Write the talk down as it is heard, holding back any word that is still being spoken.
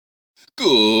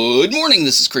Good morning,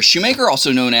 this is Chris Shoemaker,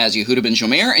 also known as Yehuda Ben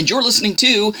Shomer, and you're listening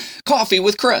to Coffee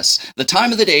with Chris, the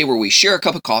time of the day where we share a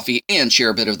cup of coffee and share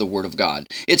a bit of the Word of God.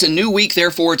 It's a new week,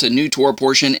 therefore it's a new Torah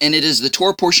portion, and it is the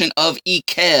Torah portion of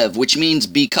Ikev, which means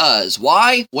because.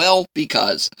 Why? Well,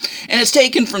 because. And it's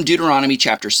taken from Deuteronomy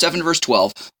chapter 7, verse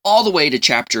 12, all the way to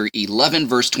chapter 11,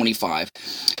 verse 25.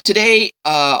 Today,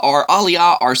 our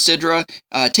Aliyah, our Sidra,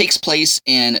 takes place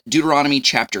in Deuteronomy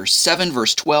chapter 7,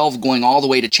 verse 12, going all the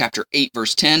way to chapter 8,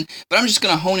 verse 10, but I'm just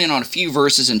going to hone in on a few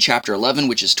verses in chapter 11,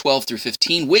 which is 12 through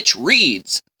 15, which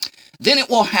reads, "Then it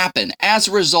will happen as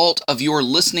a result of your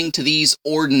listening to these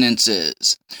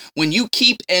ordinances, when you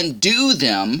keep and do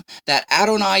them, that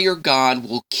Adonai your God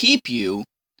will keep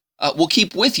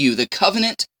with you the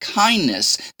covenant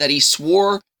kindness that he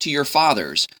swore to your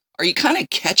fathers." Are you kind of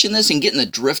catching this and getting the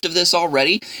drift of this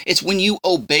already? It's when you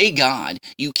obey God,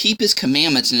 you keep his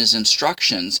commandments and his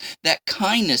instructions, that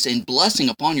kindness and blessing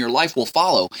upon your life will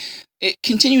follow. It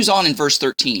continues on in verse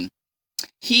 13.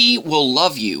 "He will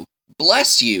love you,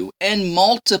 bless you, and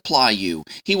multiply you.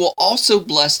 He will also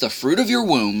bless the fruit of your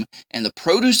womb and the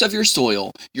produce of your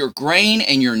soil, your grain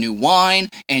and your new wine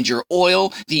and your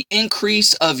oil, the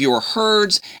increase of your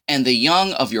herds and the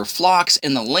young of your flocks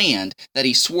in the land that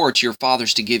he swore to your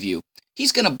fathers to give you."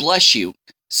 He's going to bless you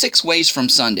 6 ways from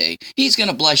Sunday. He's going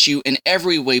to bless you in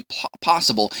every way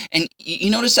possible. And you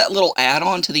notice that little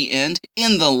add-on to the end?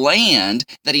 In the land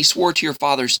that he swore to your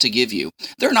fathers to give you.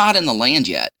 They're not in the land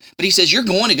yet. But he says, you're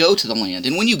going to go to the land.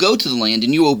 And when you go to the land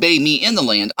and you obey me in the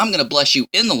land, I'm going to bless you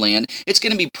in the land. It's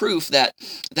going to be proof that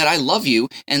I love you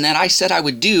and that I said I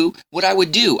would do what I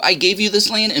would do. I gave you this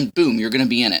land and boom, you're going to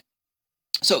be in it.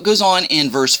 So it goes on in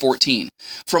verse 14.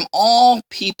 "From all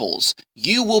peoples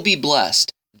you will be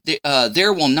blessed.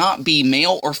 There will not be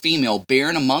male or female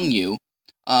barren among you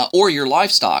or your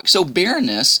livestock." So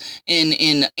barrenness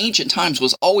in ancient times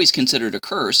was always considered a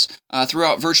curse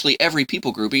throughout virtually every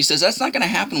people group. He says that's not going to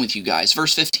happen with you guys.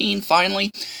 Verse 15, finally,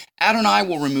 "Adonai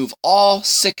will remove all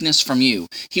sickness from you.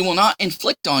 He will not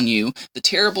inflict on you the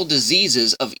terrible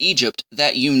diseases of Egypt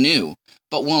that you knew,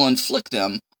 but will inflict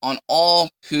them on all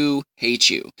who hate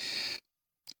you."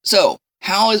 So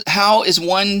how is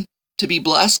one to be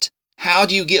blessed? How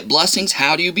do you get blessings?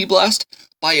 How do you be blessed?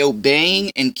 By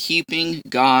obeying and keeping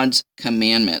God's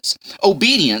commandments.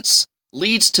 Obedience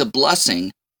leads to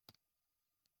blessing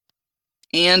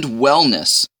and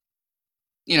wellness.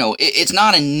 You know, it's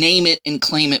not a name it and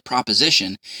claim it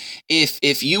proposition.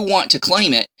 If you want to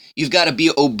claim it, you've got to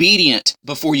be obedient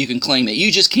before you can claim it.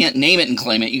 You just can't name it and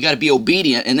claim it. You got to be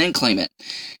obedient and then claim it.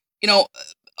 You know,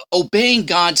 obeying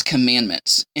God's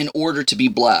commandments in order to be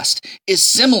blessed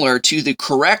is similar to the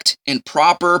correct and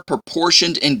proper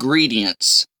proportioned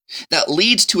ingredients that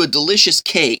leads to a delicious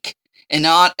cake and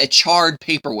not a charred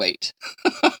paperweight.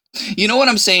 You know what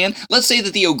I'm saying? Let's say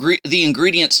that the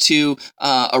ingredients to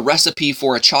a recipe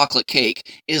for a chocolate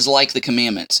cake is like the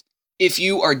commandments. If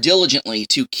you are diligently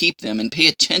to keep them and pay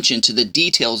attention to the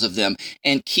details of them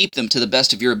and keep them to the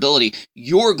best of your ability,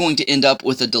 you're going to end up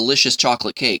with a delicious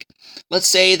chocolate cake. Let's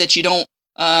say that you don't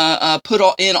put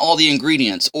in all the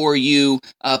ingredients, or you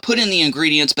put in the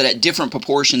ingredients but at different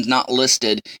proportions not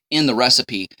listed in the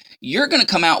recipe. You're going to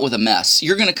come out with a mess.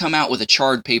 You're going to come out with a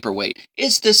charred paperweight.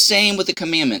 It's the same with the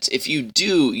commandments. If you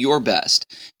do your best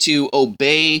to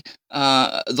obey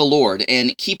the Lord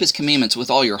and keep his commandments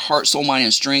with all your heart, soul, mind,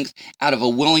 and strength, out of a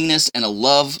willingness and a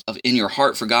love in your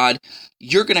heart for God,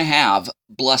 you're going to have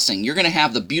blessing. You're going to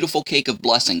have the beautiful cake of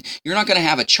blessing. You're not going to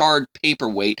have a charred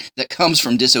paperweight that comes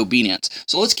from disobedience.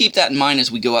 So let's keep that in mind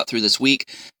as we go out through this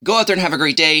week. Go out there and have a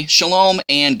great day. Shalom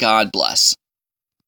and God bless.